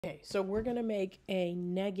Okay, so we're going to make a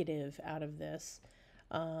negative out of this.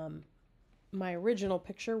 My original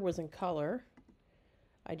picture was in color.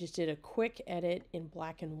 I just did a quick edit in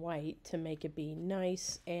black and white to make it be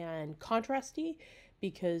nice and contrasty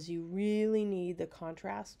because you really need the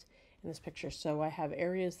contrast in this picture. So I have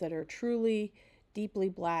areas that are truly deeply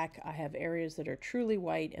black. I have areas that are truly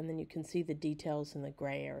white, and then you can see the details in the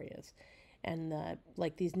gray areas. And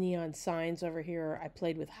like these neon signs over here, I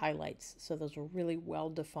played with highlights, so those were really well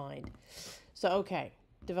defined. So okay,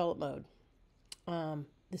 develop mode.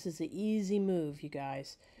 This is an easy move, you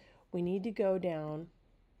guys. We need to go down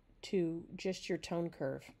to just your tone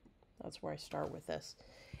curve. That's where I start with this.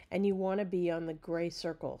 And you want to be on the gray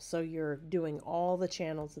circle, so you're doing all the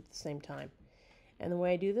channels at the same time. And the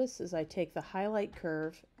way I do this is I take the highlight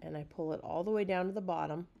curve and I pull it all the way down to the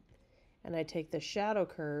bottom, and I take the shadow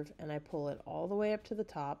curve and I pull it all the way up to the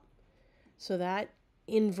top. So that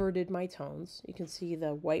inverted my tones. You can see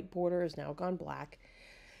the white border is now gone black.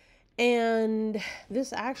 And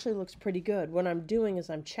this actually looks pretty good. What I'm doing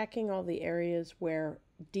is I'm checking all the areas where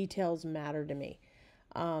details matter to me.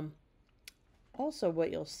 Also,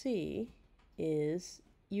 what you'll see is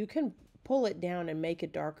you can pull it down and make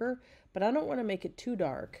it darker, but I don't want to make it too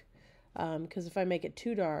dark. Because if I make it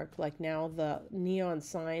too dark, like now the neon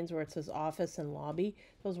signs where it says office and lobby,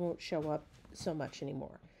 those won't show up so much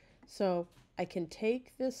anymore. So I can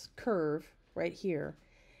take this curve right here,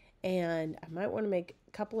 and I might want to make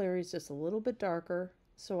a couple areas just a little bit darker.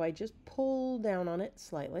 So I just pull down on it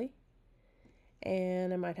slightly.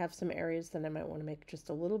 And I might have some areas that I might want to make just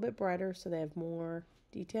a little bit brighter so they have more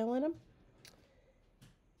detail in them.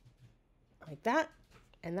 Like that.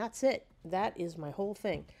 And that's it. That is my whole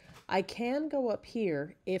thing. I can go up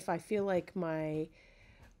here if I feel like my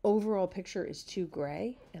overall picture is too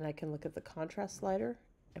gray, and I can look at the contrast slider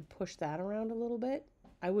and push that around a little bit.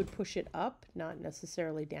 I would push it up, not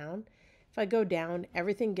necessarily down. If I go down,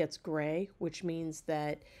 everything gets gray, which means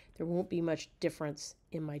that there won't be much difference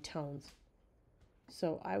in my tones.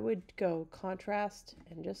 So I would go contrast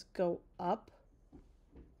and just go up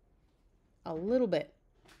a little bit.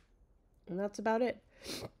 And that's about it.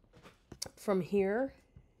 From here,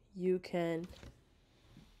 you can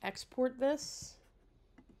export this.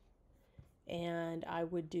 And I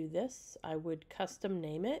would do this. I would custom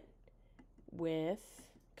name it with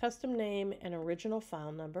custom name and original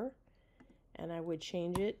file number. And I would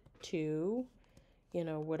change it to,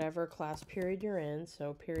 whatever class period you're in.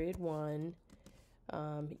 So period 1.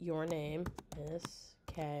 Your name, Miss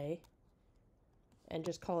K, and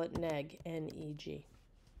just call it neg, N-E-G.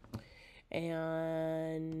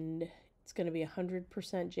 And it's going to be 100%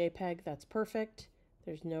 JPEG. That's perfect.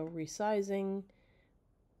 There's no resizing.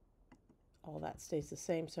 All that stays the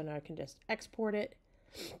same. So now I can just export it.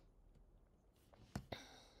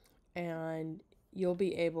 And you'll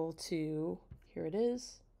be able to, here it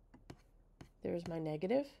is. There's my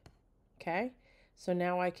negative. Okay. So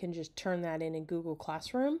now I can just turn that in Google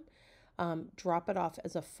Classroom, drop it off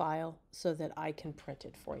as a file so that I can print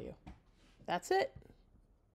it for you. That's it.